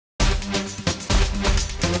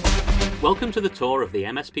Welcome to the tour of the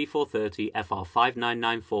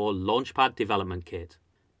MSP430FR5994 LaunchPad development kit.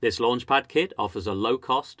 This LaunchPad kit offers a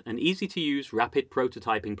low-cost and easy-to-use rapid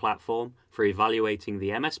prototyping platform for evaluating the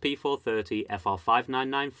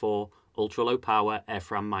MSP430FR5994 ultra-low-power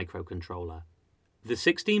FRAM microcontroller. The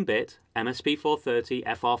 16-bit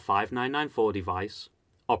MSP430FR5994 device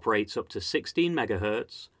operates up to 16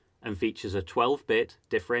 MHz and features a 12-bit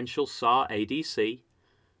differential SAR ADC,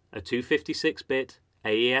 a 256-bit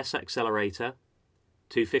AES accelerator,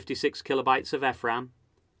 256 KB of FRAM,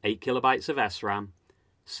 8 KB of SRAM,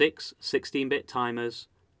 6 16-bit timers,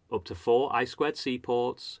 up to 4 I2C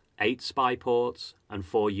ports, 8 SPI ports, and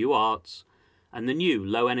 4 UARTs, and the new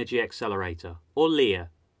Low Energy Accelerator, or LEA,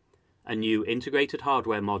 a new integrated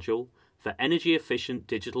hardware module for energy-efficient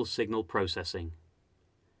digital signal processing.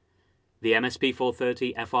 The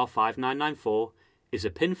MSP430FR5994 is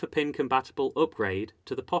a pin-for-pin compatible upgrade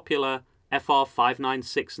to the popular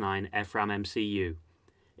FR5969 FRAM MCU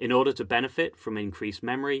in order to benefit from increased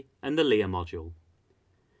memory and the LEA module.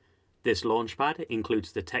 This LaunchPad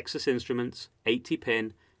includes the Texas Instruments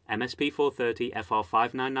 80-pin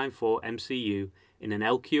MSP430FR5994 MCU in an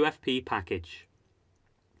LQFP package,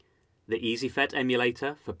 the EasyFET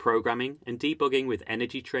emulator for programming and debugging with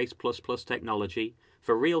EnergyTrace++ technology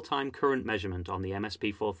for real-time current measurement on the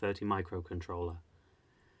MSP430 microcontroller,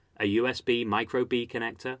 a USB micro B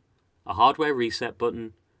connector, a hardware reset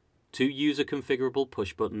button, 2 user-configurable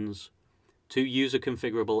push buttons, 2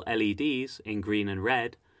 user-configurable LEDs in green and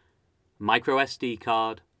red, micro SD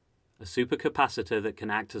card, a supercapacitor that can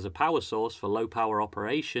act as a power source for low-power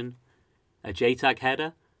operation, a JTAG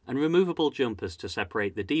header, and removable jumpers to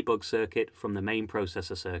separate the debug circuit from the main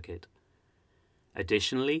processor circuit.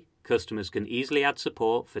 Additionally, customers can easily add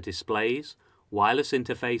support for displays, wireless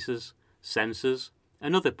interfaces, sensors,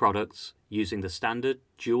 and other products using the standard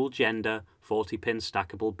dual-gender 40-pin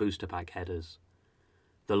stackable booster pack headers.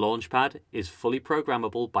 The LaunchPad is fully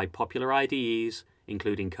programmable by popular IDEs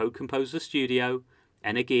including Code Composer Studio,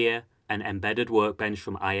 Energear, and Embedded Workbench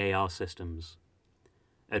from IAR Systems.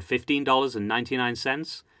 At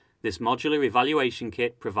 $15.99, this modular evaluation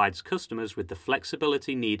kit provides customers with the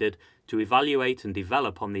flexibility needed to evaluate and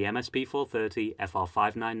develop on the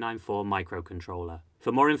MSP430FR5994 microcontroller.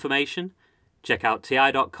 For more information, check out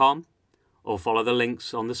ti.com or follow the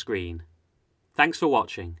links on the screen. Thanks for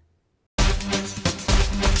watching.